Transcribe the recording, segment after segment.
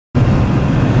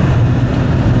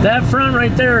That front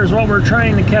right there is what we're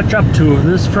trying to catch up to.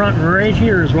 This front right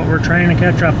here is what we're trying to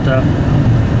catch up to.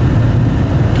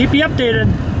 Keep you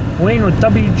updated. Wayne with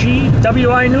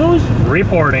WGWI News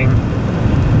reporting.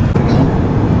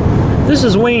 This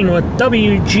is Wayne with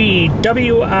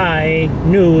WGWI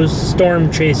News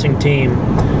Storm Chasing Team.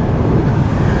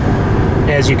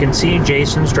 As you can see,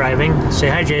 Jason's driving. Say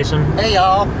hi, Jason. Hey,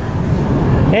 y'all.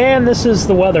 And this is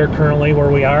the weather currently where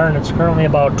we are, and it's currently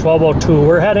about 12:02.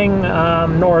 We're heading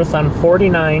north on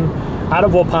 49 out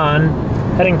of Waupun,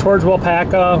 heading towards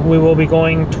Waupaca. We will be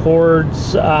going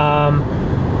towards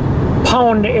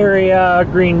Pound area,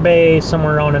 Green Bay,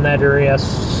 somewhere around in that area,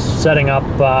 setting up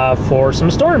for some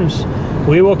storms.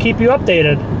 We will keep you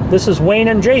updated. This is Wayne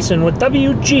and Jason with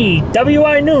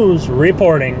WGWI News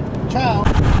reporting. Ciao.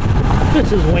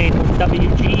 This is Wayne with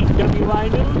WGWI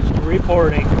News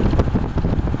reporting.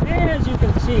 As you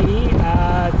can see,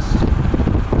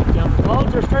 young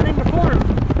clouds are starting to form,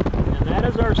 and that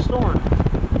is our storm.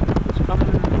 It's coming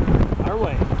our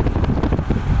way.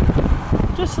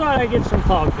 Just thought I'd get some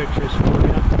cloud pictures for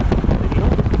you. Video.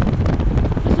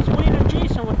 This is Wayne and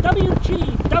Jason with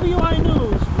WGWI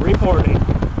News reporting.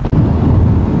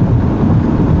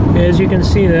 As you can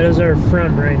see, that is our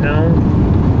front right now.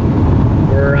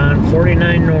 We're on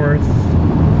 49 North.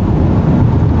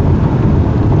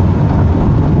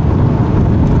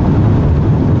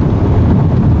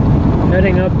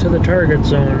 Heading up to the target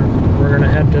zone. We're going to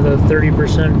head to the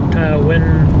 30%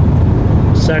 wind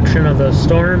section of the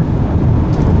storm.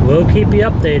 We'll keep you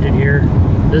updated here.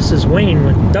 This is Wayne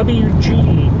with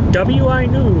WGWI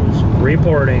News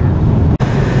reporting.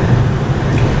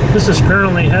 This is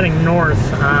currently heading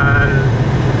north on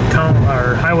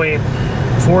Highway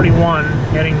 41,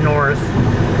 heading north.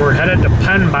 We're headed to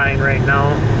Penbine right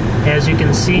now. As you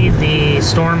can see, the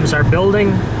storms are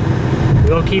building.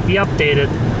 We'll keep you updated.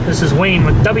 This is Wayne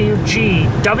with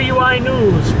WGWI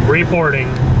News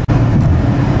reporting.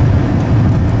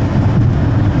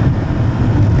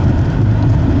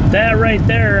 That right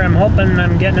there, I'm hoping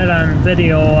I'm getting it on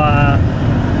video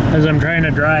as I'm trying to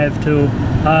drive too.